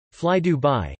Fly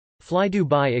Dubai. Fly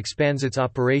Dubai expands its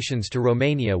operations to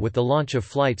Romania with the launch of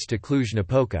flights to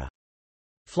Cluj-Napoca.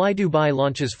 Fly Dubai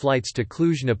launches flights to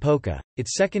Cluj-Napoca,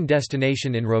 its second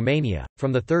destination in Romania,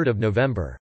 from 3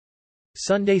 November.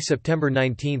 Sunday, September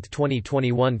 19,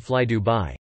 2021. Fly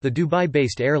Dubai, the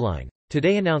Dubai-based airline,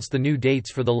 today announced the new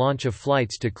dates for the launch of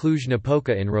flights to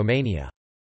Cluj-Napoca in Romania.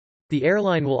 The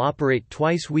airline will operate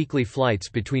twice-weekly flights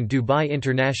between Dubai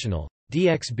International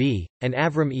 (DXB) and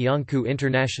Avram Iancu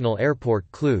International Airport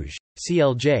Cluj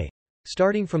 (CLJ),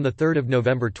 starting from 3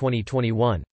 November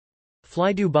 2021.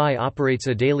 Fly Dubai operates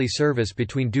a daily service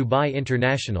between Dubai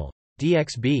International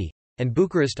 (DXB) and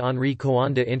Bucharest Henri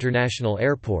Coanda International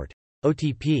Airport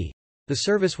 (OTP). The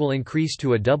service will increase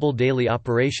to a double daily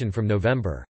operation from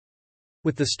November.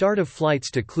 With the start of flights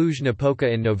to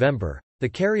Cluj-Napoca in November, the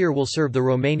carrier will serve the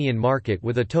Romanian market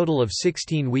with a total of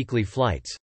 16 weekly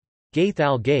flights. Gaith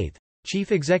Al-Gaith,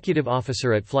 Chief Executive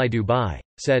Officer at Fly Dubai,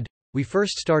 said, "We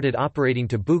first started operating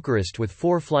to Bucharest with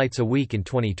 4 flights a week in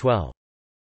 2012.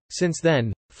 Since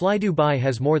then, Fly Dubai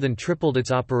has more than tripled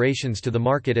its operations to the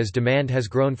market as demand has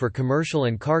grown for commercial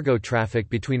and cargo traffic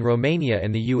between Romania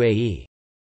and the UAE.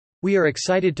 We are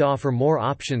excited to offer more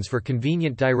options for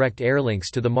convenient direct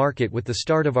airlinks to the market with the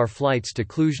start of our flights to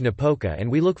Cluj-Napoca, and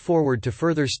we look forward to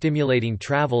further stimulating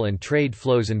travel and trade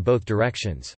flows in both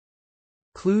directions."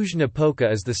 Cluj-Napoca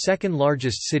is the second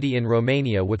largest city in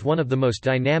Romania with one of the most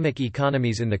dynamic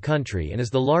economies in the country and is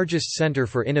the largest center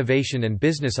for innovation and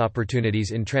business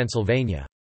opportunities in Transylvania.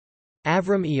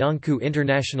 Avram Iancu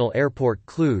International Airport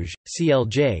Cluj,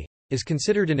 CLJ, is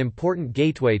considered an important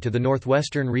gateway to the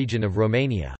northwestern region of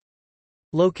Romania.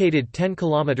 Located 10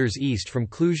 kilometers east from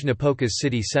Cluj-Napoca's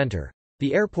city center,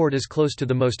 the airport is close to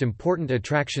the most important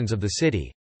attractions of the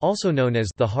city, also known as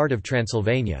the Heart of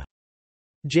Transylvania.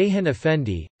 Ceyhan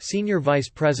Efendi, Senior Vice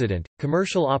President,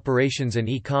 Commercial Operations and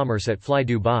E-Commerce at Fly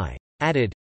Dubai,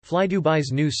 added, "Fly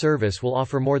Dubai's new service will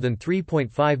offer more than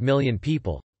 3.5 million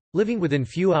people, living within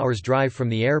few hours' drive from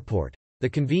the airport, the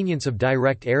convenience of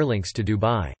direct airlinks to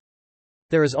Dubai.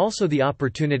 There is also the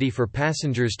opportunity for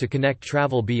passengers to connect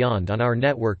travel beyond on our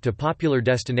network to popular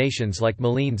destinations like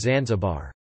Malin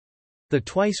Zanzibar." The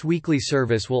twice-weekly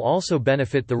service will also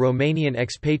benefit the Romanian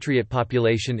expatriate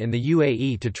population in the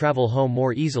UAE to travel home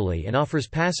more easily and offers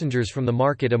passengers from the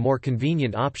market a more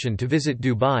convenient option to visit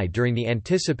Dubai during the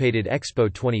anticipated Expo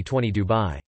 2020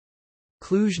 Dubai.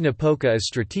 Cluj-Napoca is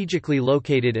strategically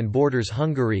located and borders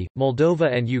Hungary,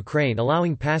 Moldova and Ukraine,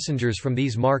 allowing passengers from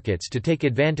these markets to take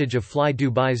advantage of Fly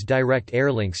Dubai's direct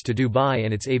airlinks to Dubai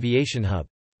and its aviation hub.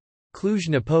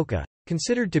 Cluj-Napoca,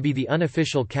 considered to be the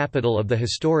unofficial capital of the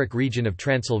historic region of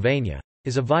Transylvania,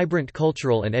 is a vibrant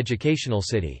cultural and educational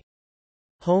city.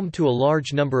 Home to a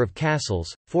large number of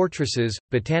castles, fortresses,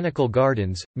 botanical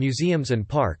gardens, museums and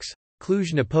parks,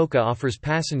 Cluj-Napoca offers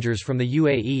passengers from the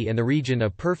UAE and the region a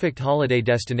perfect holiday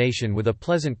destination with a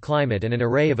pleasant climate and an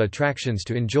array of attractions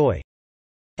to enjoy.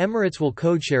 Emirates will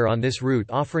codeshare on this route,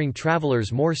 offering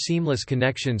travelers more seamless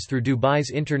connections through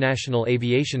Dubai's international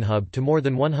aviation hub to more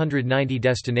than 190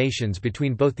 destinations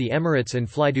between both the Emirates and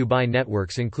Fly Dubai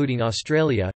networks, including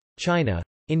Australia, China,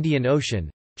 Indian Ocean,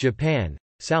 Japan,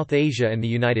 South Asia and the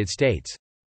United States.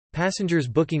 Passengers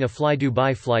booking a Fly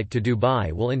Dubai flight to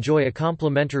Dubai will enjoy a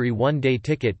complimentary one-day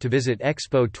ticket to visit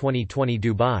Expo 2020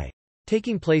 Dubai,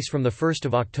 taking place from 1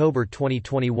 October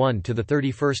 2021 to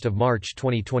 31 March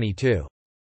 2022.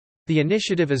 The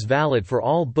initiative is valid for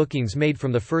all bookings made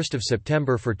from 1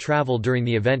 September for travel during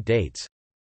the event dates.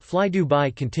 Fly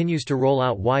Dubai continues to roll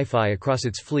out Wi-Fi across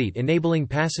its fleet, enabling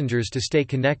passengers to stay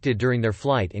connected during their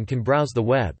flight and can browse the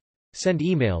web, send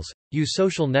emails, use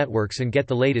social networks and get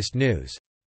the latest news.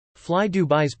 Fly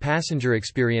Dubai's passenger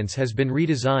experience has been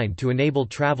redesigned to enable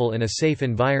travel in a safe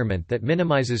environment that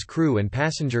minimizes crew and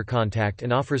passenger contact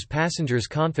and offers passengers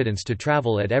confidence to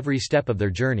travel at every step of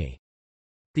their journey.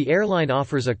 The airline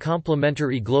offers a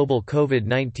complimentary global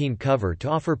COVID-19 cover to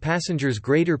offer passengers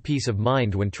greater peace of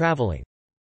mind when traveling.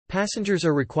 Passengers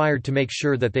are required to make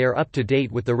sure that they are up to date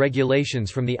with the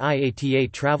regulations from the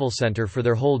IATA Travel Center for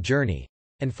their whole journey,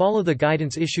 and follow the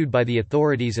guidance issued by the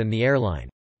authorities and the airline.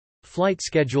 Flight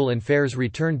schedule and fares: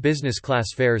 return business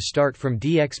class fares start from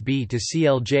DXB to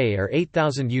CLJ are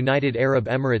 8,000 United Arab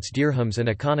Emirates dirhams and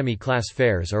economy class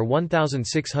fares are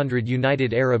 1,600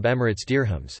 United Arab Emirates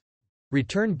dirhams.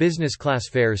 Return business class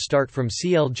fares start from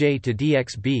CLJ to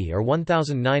DXB are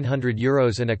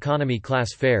 €1,900 and economy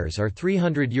class fares are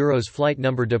 €300. Flight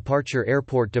number: departure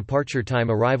airport, departure time,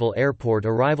 arrival airport,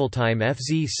 arrival time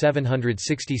FZ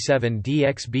 767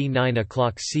 DXB 9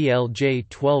 o'clock, CLJ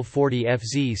 1240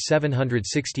 FZ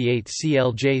 768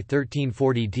 CLJ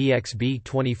 1340 DXB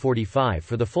 2045.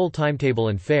 For the full timetable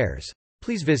and fares,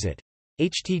 Please visit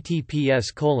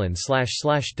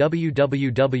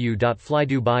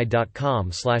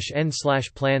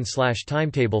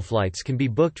https://www.flydubai.com/n/plan/timetable. Flights can be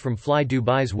booked from Fly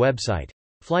Dubai's website,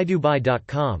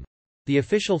 flydubai.com, the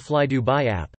official Fly Dubai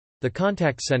app, the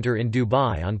contact center in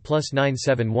Dubai on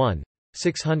 +971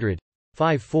 600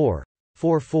 54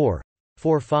 44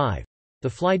 45, the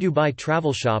Fly Dubai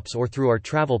travel shops, or through our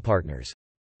travel partners.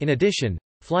 In addition,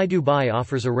 Fly Dubai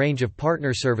offers a range of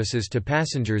partner services to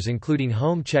passengers, including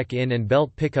home check-in and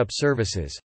belt pickup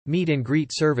services, meet and greet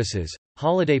services,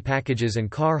 holiday packages and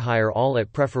car hire, all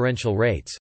at preferential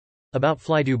rates. About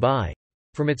Fly Dubai.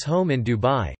 From its home in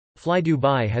Dubai, Fly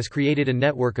Dubai has created a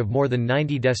network of more than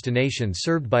 90 destinations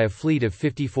served by a fleet of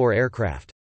 54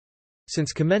 aircraft.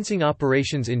 Since commencing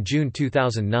operations in June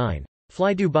 2009,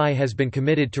 Fly Dubai has been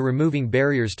committed to removing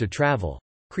barriers to travel,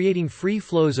 creating free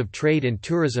flows of trade and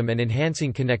tourism, and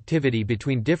enhancing connectivity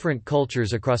between different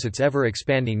cultures across its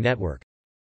ever-expanding network.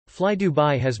 Fly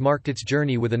Dubai has marked its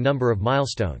journey with a number of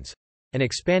milestones. An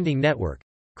expanding network.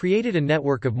 Created a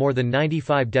network of more than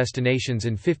 95 destinations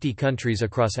in 50 countries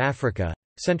across Africa,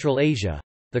 Central Asia,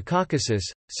 the Caucasus,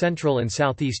 Central and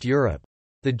Southeast Europe,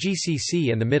 the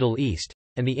GCC and the Middle East,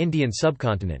 and the Indian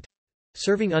subcontinent.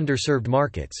 Serving underserved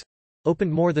markets.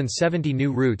 Opened more than 70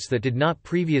 new routes that did not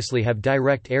previously have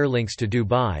direct air links to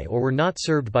Dubai or were not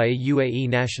served by a UAE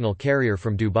national carrier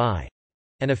from Dubai.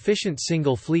 An efficient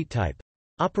single fleet type.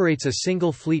 Operates a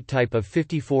single fleet type of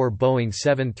 54 Boeing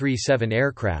 737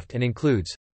 aircraft and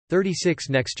includes 36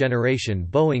 next-generation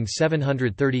Boeing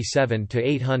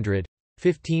 737-800,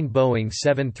 15 Boeing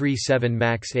 737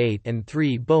 MAX 8 and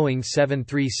 3 Boeing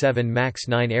 737 MAX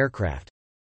 9 aircraft.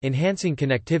 Enhancing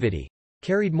connectivity.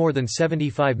 Carried more than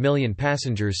 75 million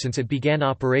passengers since it began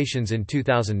operations in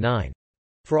 2009.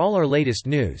 For all our latest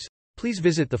news, please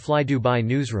visit the Fly Dubai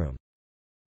newsroom.